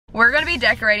We're gonna be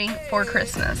decorating for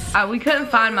Christmas. We couldn't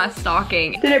find my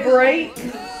stocking. Did it break?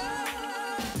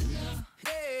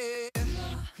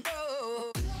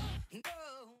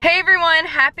 Hey everyone,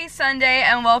 happy Sunday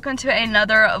and welcome to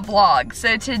another vlog.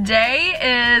 So today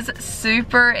is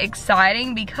super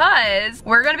exciting because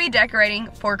we're gonna be decorating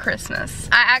for Christmas.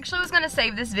 I actually was gonna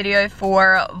save this video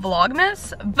for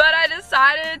Vlogmas, but I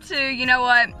decided to, you know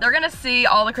what, they're gonna see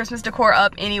all the Christmas decor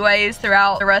up anyways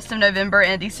throughout the rest of November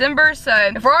and December, so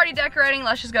if we're already decorating,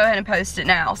 let's just go ahead and post it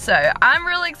now. So I'm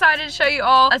really excited to show you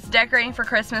all us decorating for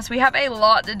Christmas. We have a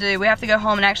lot to do. We have to go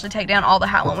home and actually take down all the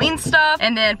Halloween stuff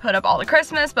and then put up all the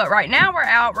Christmas. But right now we're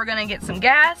out, we're gonna get some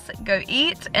gas, go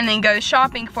eat, and then go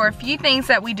shopping for a few things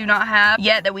that we do not have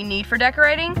yet that we need for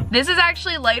decorating. This is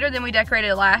actually later than we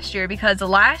decorated last year because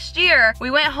last year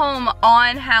we went home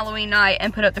on Halloween night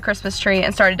and put up the Christmas tree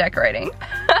and started decorating.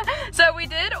 So we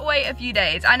did wait a few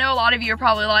days. I know a lot of you are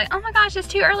probably like, oh my gosh, it's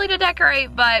too early to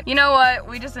decorate, but you know what?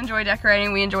 We just enjoy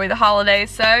decorating, we enjoy the holidays,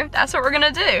 so that's what we're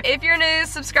gonna do. If you're new,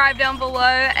 subscribe down below,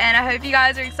 and I hope you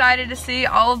guys are excited to see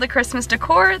all of the Christmas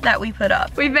decor that we put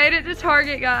up. We made it to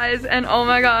Target, guys, and oh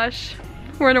my gosh,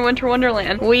 we're in a winter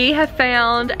wonderland. We have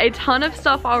found a ton of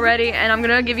stuff already, and I'm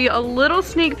gonna give you a little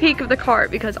sneak peek of the cart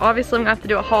because obviously I'm gonna have to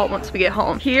do a haul once we get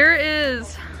home. Here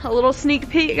is a little sneak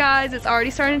peek, guys. It's already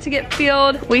starting to get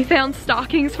filled. We found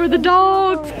stockings for the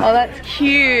dogs. Oh, that's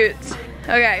cute.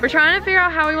 Okay, we're trying to figure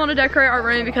out how we want to decorate our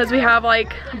room because we have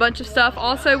like a bunch of stuff.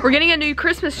 Also, we're getting a new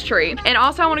Christmas tree. And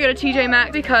also I want to go to TJ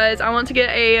Maxx because I want to get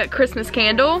a Christmas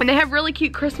candle. And they have really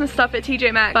cute Christmas stuff at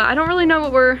TJ Maxx, but I don't really know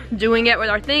what we're doing yet with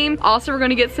our theme. Also, we're going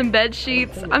to get some bed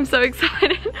sheets. I'm so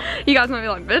excited. You guys might be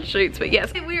like, bed sheets, but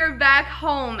yes. We are back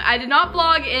home. I did not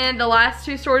vlog in the last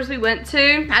two stores we went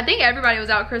to. I think everybody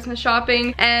was out Christmas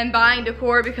shopping and buying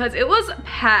decor because it was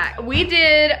packed. We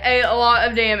did a lot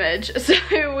of damage.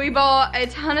 So we bought a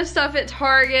ton of stuff at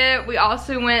Target. We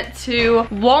also went to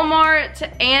Walmart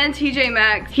and TJ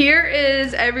Maxx. Here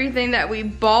is everything that we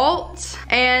bought,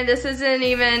 and this isn't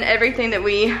even everything that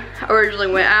we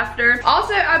originally went after.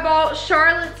 Also, I bought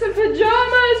Charlotte some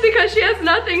pajamas because she has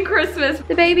nothing Christmas.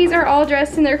 The babies are all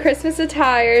dressed in their Christmas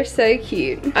attire, so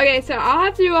cute. Okay, so I'll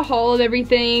have to do a haul of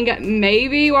everything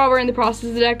maybe while we're in the process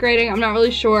of decorating. I'm not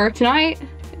really sure. Tonight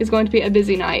is going to be a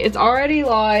busy night. It's already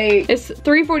like, it's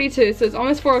 3:42, so it's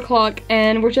almost 4 o'clock,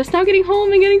 and we're just now getting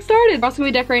home and getting started. We're also gonna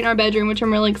be decorating our bedroom, which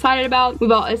I'm really excited about. We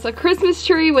bought us a Christmas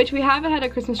tree, which we haven't had a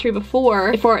Christmas tree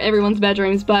before for everyone's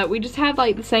bedrooms, but we just have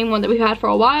like the same one that we've had for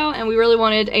a while, and we really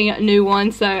wanted a new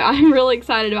one, so I'm really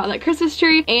excited about that Christmas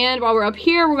tree. And while we're up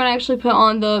here, we're gonna actually put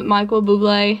on the Michael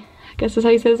Bublé, I guess that's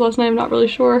how you say his last name, not really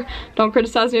sure. Don't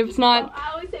criticize me if it's not.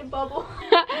 I always say bubble.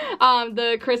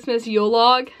 The Christmas Yule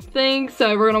log thing,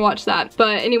 so we're gonna watch that.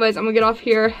 But anyways, I'm gonna get off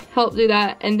here, help do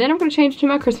that, and then I'm gonna change to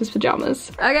my Christmas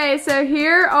pajamas. Okay, so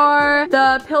here are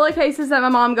the pillowcases that my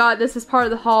mom got. This is part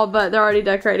of the haul, but they're already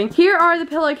decorating. Here are the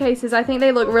pillowcases. I think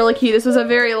they look really cute. This was a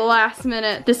very last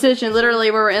minute decision.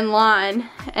 Literally, we were in line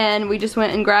and we just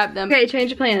went and grabbed them. Okay,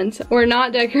 change of plans. We're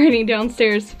not decorating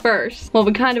downstairs first. Well,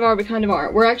 we kind of are, we kind of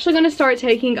are. We're actually gonna start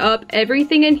taking up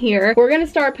everything in here. We're gonna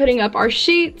start putting up our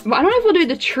sheets. I don't know if we'll do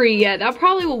the tree yet. That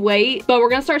probably will wait, but we're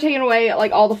gonna start taking away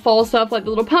like all the fall stuff, like the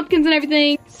little pumpkins and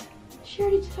everything. She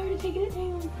already started taking it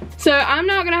down. So I'm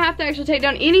not gonna have to actually take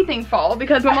down anything fall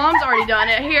because my mom's already done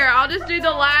it. Here, I'll just do the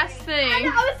last thing. I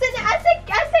know, I was sitting there, I said,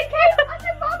 Kayla, I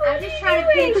said, Mama, I'm just trying to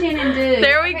pitch in and do.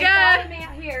 There we Okay, go. follow me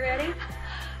out here, ready?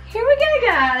 Here we go,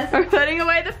 guys. We're putting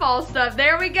away the fall stuff.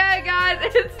 There we go, guys.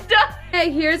 It's done. Okay,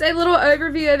 here's a little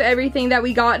overview of everything that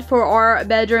we got for our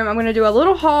bedroom. I'm gonna do a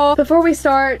little haul before we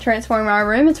start transforming our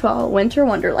room into a winter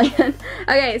wonderland.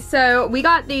 Okay, so we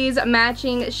got these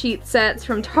matching sheet sets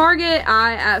from Target.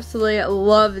 I absolutely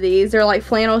love these. They're like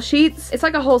flannel sheets. It's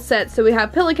like a whole set, so we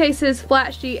have pillowcases,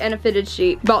 flat sheet, and a fitted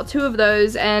sheet. Bought 2 of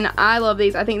those, and I love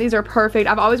these. I think these are perfect.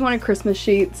 I've always wanted Christmas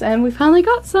sheets, and we finally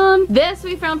got some. This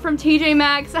we found from TJ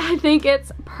Maxx. I think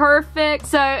it's perfect.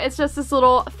 So it's just this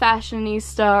little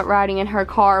fashionista riding in her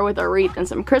car with a wreath and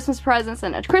some Christmas presents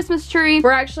and a Christmas tree.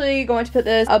 We're actually going to put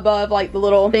this above like the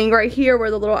little thing right here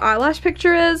where the little eyelash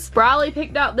picture is. Briley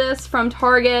picked out this from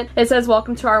Target. It says,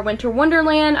 "Welcome to our winter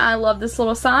wonderland." I love this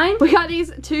little sign. We got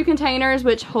these 2 containers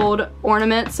which hold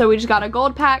ornaments. So we just got a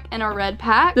gold pack and a red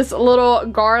pack. This little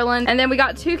garland. And then we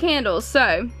got 2 candles.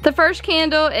 So the first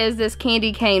candle is this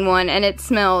candy cane one, and it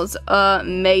smells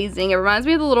amazing. It reminds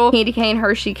me of the little candy cane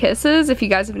Hershey Kisses. If you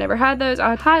guys have never had those, I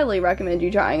would highly recommend you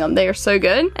trying them. They are so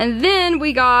good. And then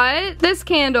we got this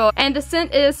candle, and the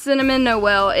scent is Cinnamon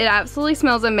Noel. It absolutely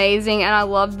smells amazing, and I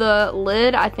love the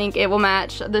lid. I think it will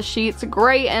match the sheets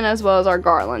great, and as well as our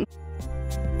garland.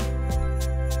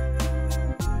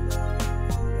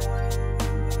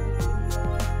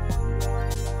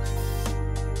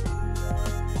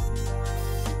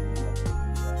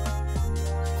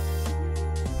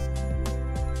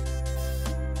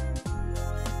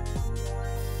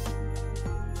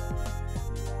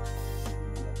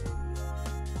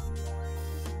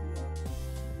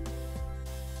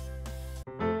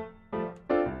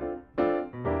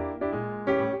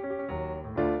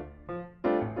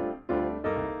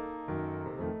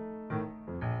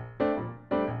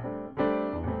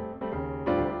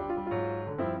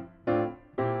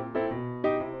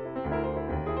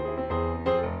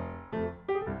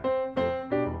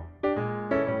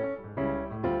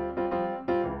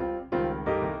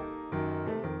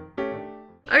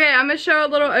 Okay, I'm gonna show a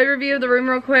little overview of the room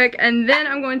real quick, and then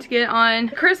I'm going to get on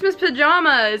Christmas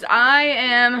pajamas. I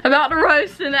am about to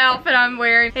roast in the outfit I'm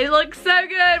wearing. It looks so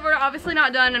good. We're obviously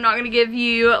not done. I'm not gonna give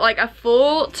you like a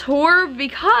full tour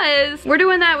because we're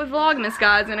doing that with Vlogmas,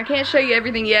 guys, and I can't show you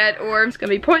everything yet, or it's gonna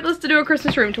be pointless to do a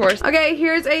Christmas room tour. Okay,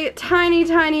 here's a tiny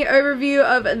overview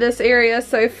of this area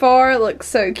so far. It looks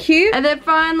so cute. And then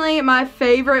finally, my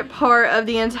favorite part of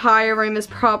the entire room is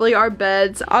probably our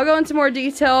beds. I'll go into more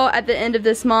detail at the end of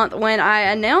this month when I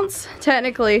announce,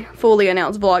 technically fully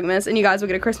announce Vlogmas, and you guys will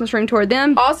get a Christmas room tour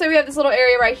then. Also, we have this little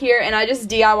area right here, and I just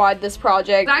DIY'd this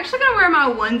project. I'm actually gonna wear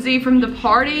my onesie from the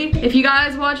party. If you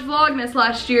guys watched Vlogmas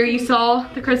last year, you saw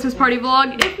the Christmas party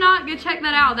vlog. If not, go check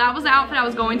that out. That was the outfit I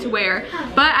was going to wear.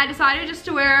 But I decided just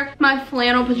to wear my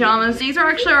flannel pajamas. These are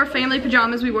actually our family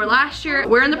pajamas we wore last year.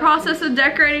 We're in the process of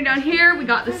decorating down here. We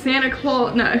got the Santa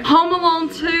Claus, no, Home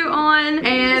Alone 2 on,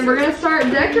 and we're gonna start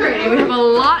decorating. We have a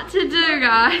lot to do,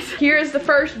 guys. Here's the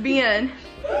first bin.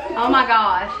 Oh my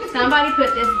gosh. Somebody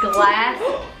put this glass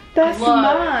That's globe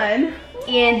mine.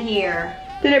 in here.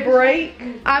 Did it break?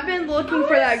 I've been looking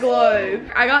for that globe.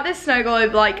 I got this snow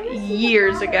globe like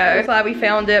years ago. Glad we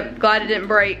found it. Glad it didn't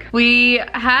break. We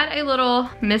had a little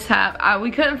mishap.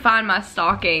 We couldn't find my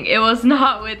stocking. It was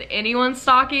not with anyone's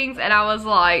stockings, and I was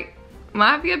like,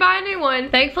 might have to go buy a new one.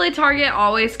 Thankfully, Target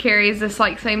always carries this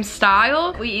like same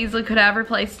style. We easily could have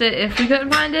replaced it if we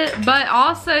couldn't find it. But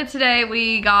also today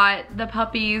we got the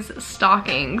puppy's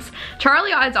stockings.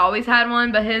 Charlie has always had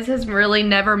one, but his has really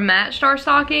never matched our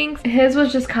stockings. His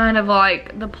was just kind of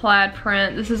like the plaid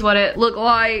print. This is what it looked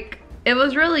like. It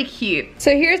was really cute. So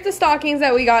here's the stockings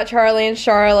that we got Charlie and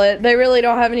Charlotte. They really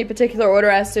don't have any particular order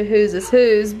as to whose is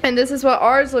whose. And this is what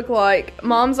ours look like.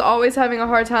 Mom's always having a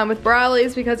hard time with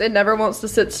Briley's because it never wants to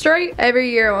sit straight.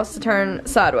 Every year it wants to turn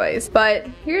sideways. But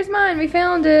here's mine, we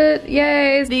found it,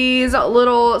 yay. These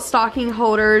little stocking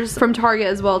holders from Target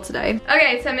as well today.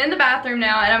 Okay, so I'm in the bathroom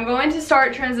now, and I'm going to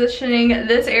start transitioning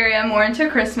this area more into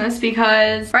Christmas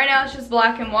because right now it's just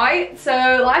black and white. So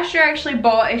last year I actually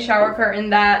bought a shower curtain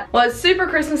that was super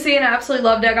Christmassy and I absolutely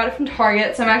loved it. I got it from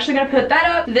Target, so I'm actually gonna put that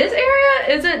up. This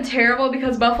area isn't terrible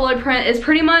because buffalo print is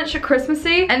pretty much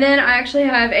Christmassy. And then I actually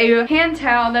have a hand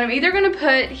towel that I'm either gonna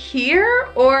put here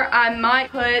or I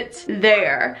might put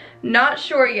there. Not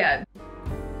sure yet.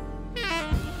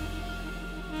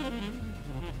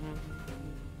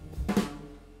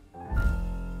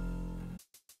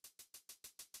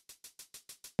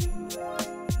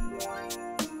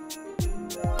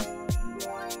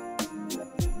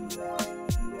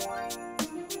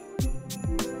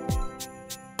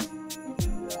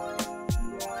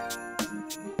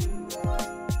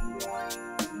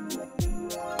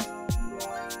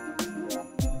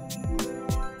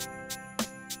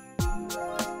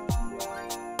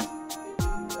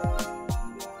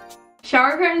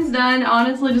 Shower curtain's done.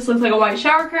 Honestly, just looks like a white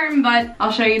shower curtain, but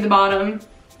I'll show you the bottom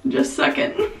in just a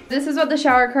second. This is what the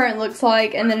shower curtain looks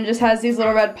like, and then it just has these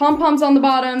little red pom-poms on the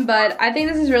bottom, but I think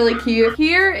this is really cute.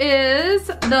 Here is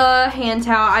the hand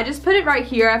towel. I just put it right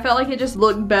here. I felt like it just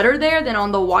looked better there than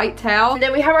on the white towel. And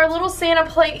then we have our little Santa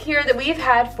plate here that we've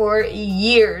had for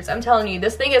years. I'm telling you,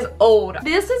 this thing is old.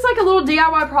 This is like a little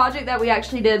DIY project that we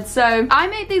actually did. So I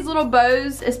made these little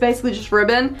bows. It's basically just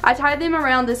ribbon. I tied them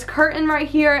around this curtain right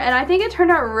here, and I think it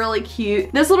turned out really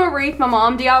cute. This little wreath my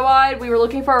mom DIY'd. We were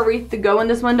looking for a wreath to go in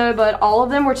this window, but all of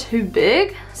them were too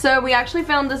big. So we actually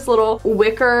found this little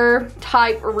wicker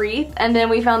type wreath, and then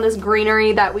we found this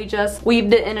greenery that we just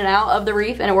weaved it in and out of the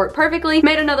wreath, and it worked perfectly.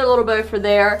 Made another little bow for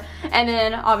there, and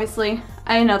then obviously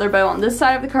another bow on this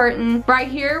side of the curtain. Right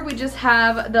here we just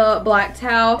have the black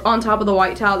towel on top of the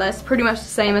white towel. That's pretty much the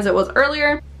same as it was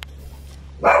earlier.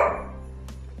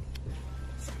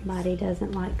 Somebody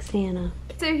doesn't like Santa.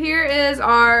 So here is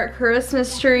our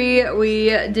Christmas tree. We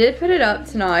did put it up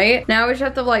tonight. Now we just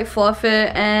have to like fluff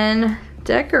it and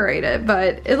decorate it,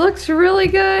 but it looks really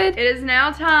good. It is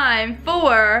now time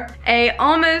for a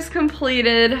almost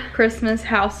completed Christmas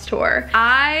house tour.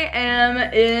 I am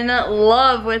in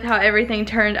love with how everything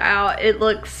turned out. It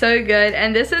looks so good,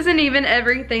 and this isn't even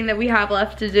everything that we have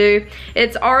left to do.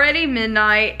 It's already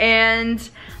midnight, and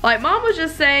like mom was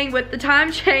just saying, with the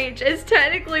time change, it's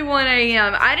technically 1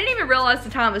 a.m. I didn't even realize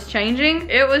the time was changing.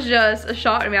 It was just a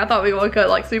shock to me. I thought we woke up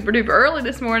like super duper early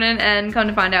this morning, and come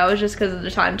to find out it was just because of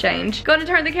the time change. Going to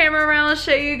turn the camera around and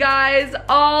show you guys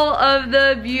all of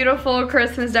the beautiful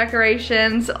Christmas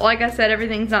decorations. Like I said,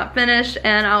 everything's not finished,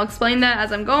 and I'll explain that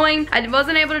as I'm going. I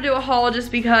wasn't able to do a haul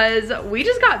just because we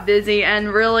just got busy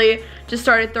and really just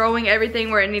started throwing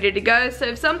everything where it needed to go. So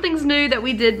if something's new that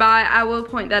we did buy, I will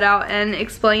point that out and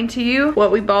explain to you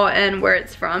what we bought and where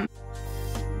it's from.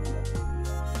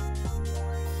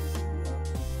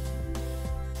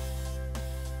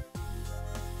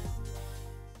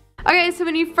 Okay, so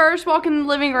when you first walk in the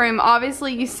living room,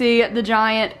 obviously you see the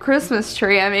giant Christmas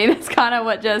tree. I mean, it's kind of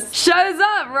what just shows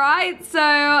up, right?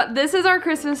 So this is our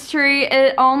Christmas tree.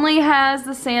 It only has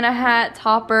the Santa hat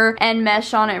topper and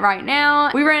mesh on it right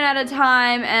now. We ran out of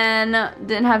time and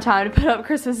didn't have time to put up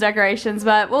Christmas decorations,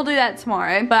 but we'll do that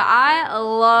tomorrow. But I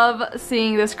love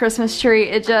seeing this Christmas tree.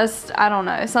 It just, I don't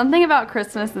know, something about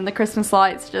Christmas and the Christmas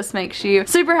lights just makes you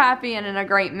super happy and in a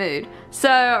great mood. So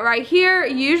right here,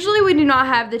 usually we do not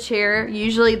have the chair.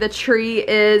 Usually the tree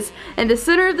is in the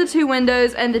center of the two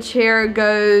windows and the chair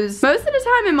goes most of the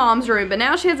time in Mom's room, but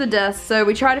now she has a desk, so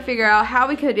we try to figure out how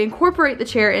we could incorporate the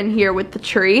chair in here with the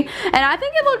tree. And I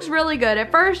think it looks really good.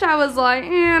 At first I was like,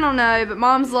 I don't know, but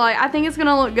Mom's like, I think it's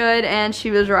gonna look good, and she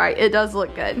was right. It does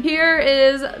look good. Here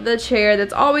is the chair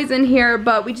that's always in here,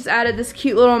 but we just added this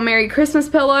cute little Merry Christmas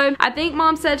pillow. I think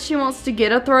Mom said she wants to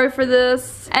get a throw for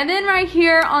this. And then right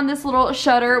here on this little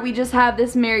shutter, we just have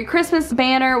this Merry Christmas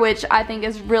banner, which I think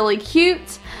is really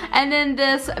cute. And then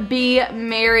this Be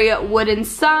Merry wooden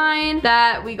sign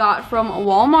that we got from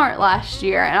Walmart last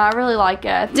year, and I really like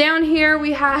it. Down here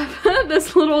we have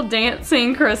this little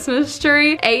dancing Christmas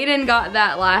tree. Aiden got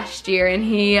that last year and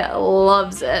he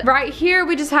loves it. Right here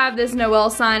we just have this Noel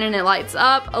sign and it lights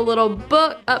up. A little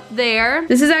book up there.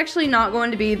 This is actually not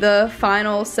going to be the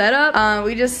final setup.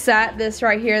 We just sat this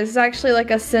right here. This is actually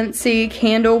like a Scentsy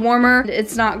candle warmer.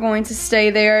 It's not going to stay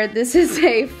there. This is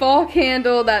a fall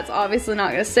candle that's obviously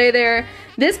not going to stay there.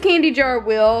 This candy jar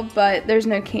will, but there's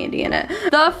no candy in it.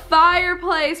 The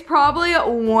fireplace, probably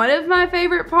one of my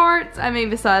favorite parts. I mean,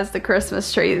 besides the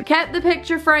Christmas tree. Kept the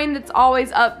picture frame that's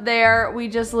always up there. We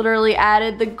just literally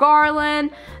added the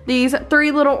garland, these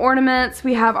 3 little ornaments.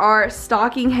 We have our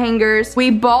stocking hangers. We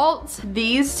bought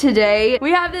these today.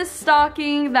 We have this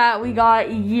stocking that we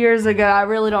got years ago. I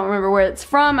really don't remember where it's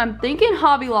from. I'm thinking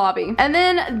Hobby Lobby. And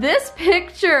then this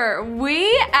picture, we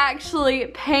actually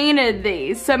painted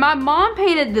these. So my mom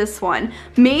painted this one.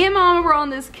 Me and Mama were on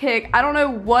this kick. I don't know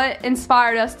what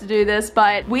inspired us to do this,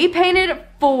 but we painted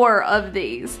 4 of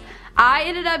these. I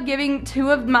ended up giving 2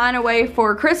 of mine away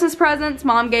for Christmas presents.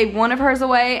 Mom gave 1 of hers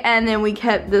away, and then we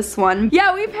kept this one.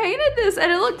 Yeah, we painted this and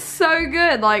it looks so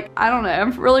good. Like, I don't know,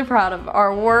 I'm really proud of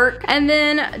our work. And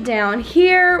then down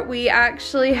here, we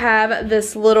actually have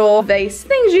this little vase.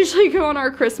 Things usually go on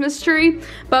our Christmas tree,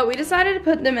 but we decided to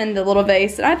put them in the little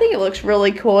vase, and I think it looks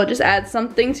really cool. It just adds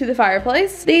something to the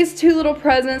fireplace. These 2 little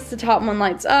presents, the top one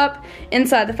lights up.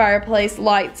 Inside the fireplace,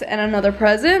 lights and another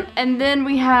present. And then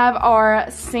we have our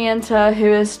Santa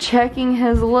who is checking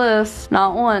his list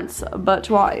not once but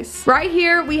twice. Right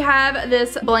here we have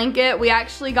this blanket. We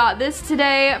actually got this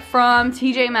today from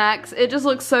TJ Maxx. It just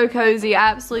looks so cozy. I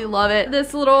absolutely love it.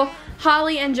 This little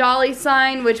Holly and Jolly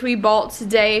sign, which we bought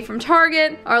today from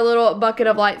Target. Our little bucket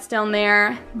of lights down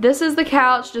there. This is the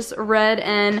couch, just red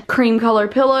and cream color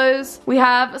pillows. We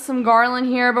have some garland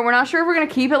here, but we're not sure if we're gonna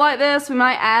keep it like this. We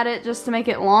might add it just to make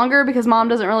it longer because Mom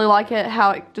doesn't really like it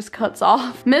how it just cuts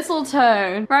off.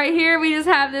 Mistletoe. Right here we just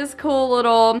have this cool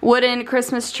little wooden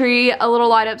Christmas tree, a little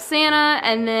light up Santa,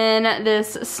 and then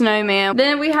this snowman.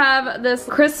 Then we have this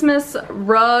Christmas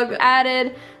rug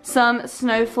added, some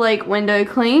snowflake window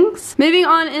clings. Moving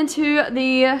on into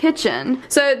the kitchen.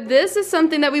 So this is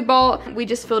something that we bought. We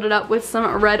just filled it up with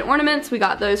some red ornaments. We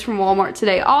got those from Walmart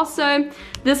today also.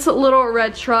 This little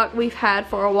red truck we've had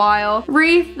for a while.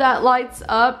 Wreath that lights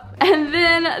up. And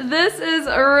then this is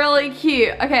really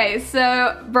cute. Okay,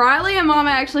 so Briley and Mama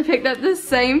actually picked up the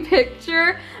same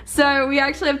picture. So we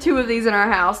actually have 2 of these in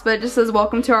our house, but it just says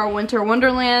welcome to our winter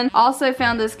wonderland. Also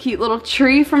found this cute little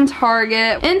tree from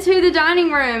Target. Into the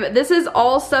dining room. This is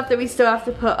all stuff that we still have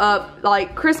to put up,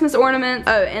 like Christmas ornaments.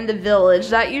 Oh, and the village.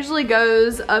 That usually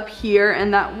goes up here,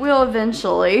 and that will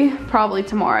eventually, probably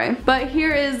tomorrow. But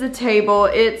here is the table.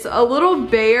 It's a little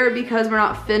bare because we're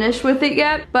not finished with it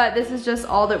yet, but this is just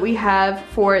all that we have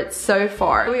for it so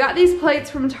far. We got these plates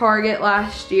from Target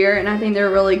last year, and I think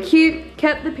they're really cute.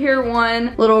 Kept the Pier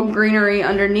 1 little greenery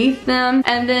underneath them.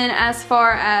 And then as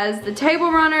far as the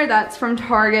table runner, that's from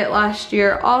Target last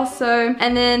year also.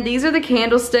 And then these are the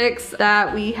candlesticks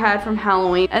that we had from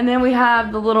Halloween. And then we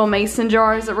have the little mason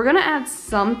jars that we're gonna add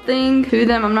something to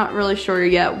them. I'm not really sure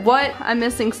yet what. I'm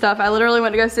missing stuff. I literally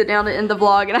went to go sit down to end the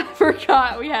vlog and I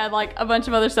forgot we had like a bunch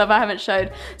of other stuff I haven't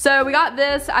showed. So we got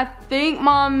this. I think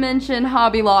Mom mentioned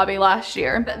Hobby Lobby last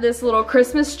year. This little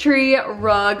Christmas tree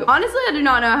rug. Honestly, I do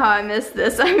not know how I missed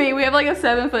this. I mean, we have like a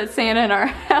 7-foot Santa in our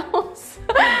house.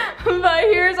 But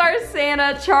here's our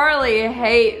Santa. Charlie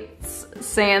hates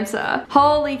Santa.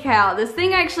 Holy cow, this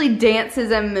thing actually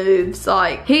dances and moves.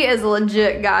 Like, he is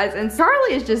legit, guys, and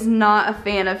Charlie is just not a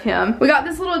fan of him. We got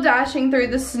this little dashing through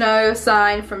the snow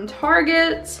sign from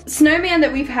Target. Snowman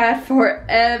that we've had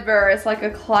forever. It's like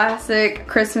a classic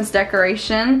Christmas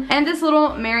decoration. And this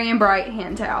little Merry and Bright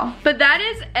hand towel. But that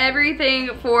is everything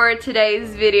for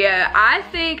today's video. I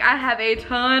think I have a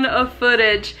ton of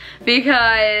footage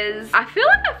because I feel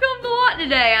like I filmed a lot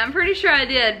today. I'm pretty sure I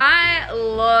did. I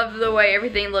love the way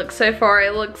everything looks so far.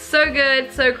 It looks so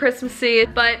good, so Christmassy.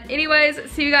 But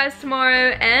anyways, see you guys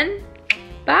tomorrow and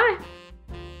bye.